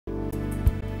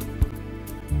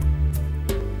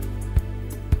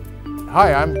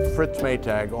Hi, I'm Fritz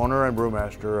Maytag, owner and Brew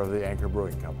Master of the Anchor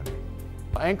Brewing Company.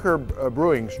 Anchor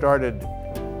Brewing started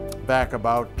back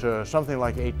about something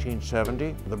like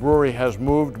 1870. The brewery has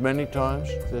moved many times.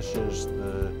 This is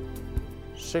the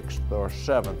 6th or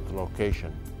 7th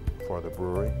location for the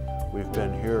brewery. We've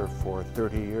been here for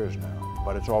 30 years now,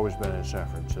 but it's always been in San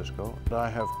Francisco. I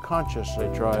have consciously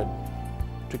tried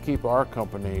to keep our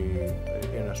company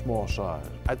in a small size.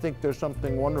 I think there's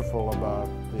something wonderful about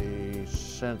the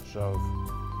sense of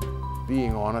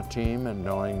being on a team and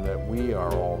knowing that we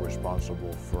are all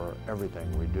responsible for everything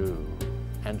we do.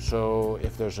 And so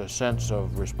if there's a sense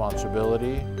of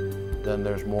responsibility, then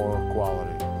there's more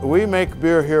quality. We make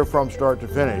beer here from start to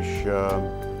finish.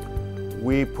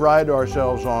 We pride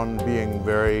ourselves on being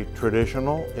very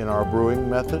traditional in our brewing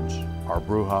methods. Our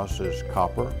brew house is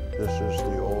copper. This is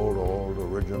the old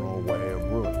original way of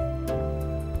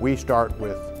brewing. We start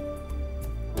with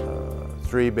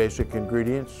 3 basic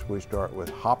ingredients. We start with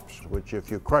hops, which if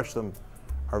you crush them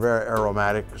are very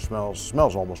aromatic,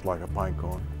 smells almost like a pine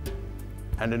cone.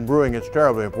 And in brewing it's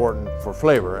terribly important for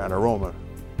flavor and aroma.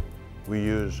 We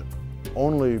use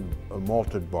only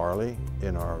malted barley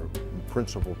in our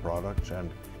principal products, and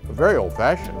very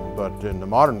old-fashioned, but in the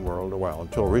modern world, well,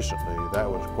 until recently, that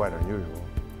was quite unusual.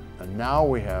 And now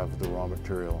we have the raw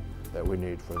material that we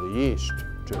need for the yeast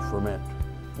to ferment.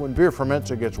 When beer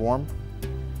ferments, it gets warm,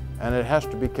 and it has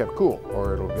to be kept cool,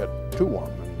 or it'll get too warm,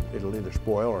 and it'll either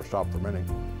spoil or stop fermenting.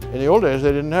 In the old days,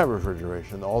 they didn't have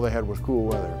refrigeration. All they had was cool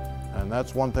weather, and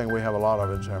that's one thing we have a lot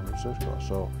of in San Francisco.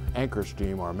 So Anchor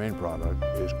Steam, our main product,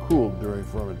 is cooled during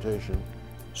fermentation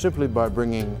simply by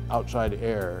bringing outside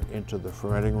air into the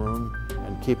fermenting room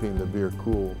and keeping the beer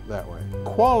cool that way.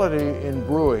 Quality in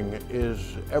brewing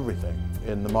is everything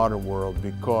in the modern world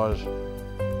because,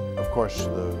 of course,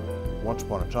 once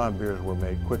upon a time beers were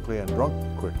made quickly and drunk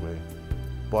quickly,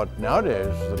 but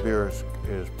nowadays the beer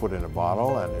is put in a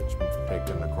bottle and it's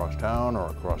taken across town or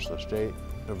across the state.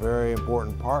 A very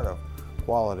important part of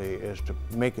quality is to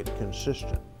make it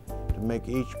consistent, to make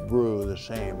each brew the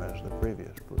same as the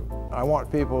previous brew. I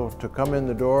want people to come in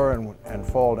the door and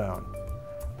fall down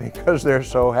because they're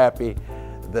so happy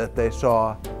that they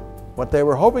saw what they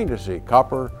were hoping to see.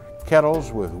 Copper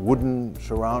kettles with wooden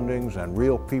surroundings and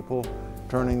real people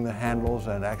turning the handles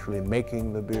and actually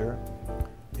making the beer.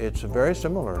 It's very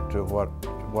similar to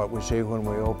what we see when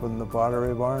we open the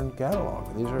Pottery Barn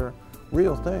catalog. These are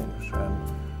real things,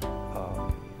 and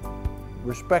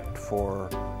respect for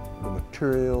the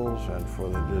materials and for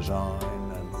the design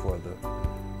and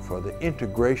for the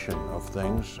integration of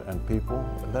things and people.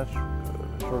 That's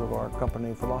sort of our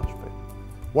company philosophy.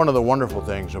 One of the wonderful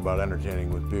things about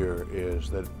entertaining with beer is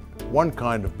that one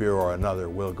kind of beer or another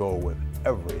will go with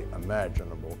every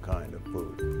imaginable kind of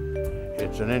food.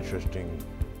 It's an interesting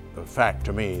fact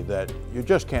to me that you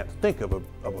just can't think of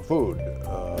a food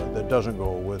that doesn't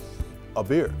go with a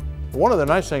beer. One of the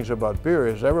nice things about beer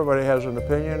is everybody has an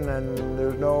opinion and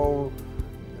there's no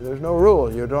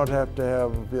rule. You don't have to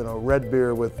have, red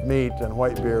beer with meat and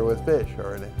white beer with fish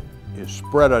or anything. You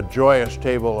spread a joyous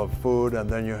table of food and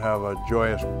then you have a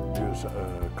joyous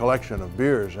collection of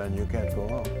beers and you can't go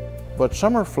wrong. But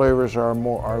summer flavors are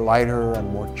lighter and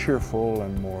more cheerful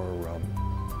and more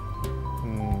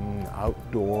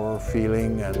outdoor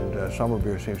feeling, and summer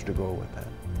beer seems to go with that.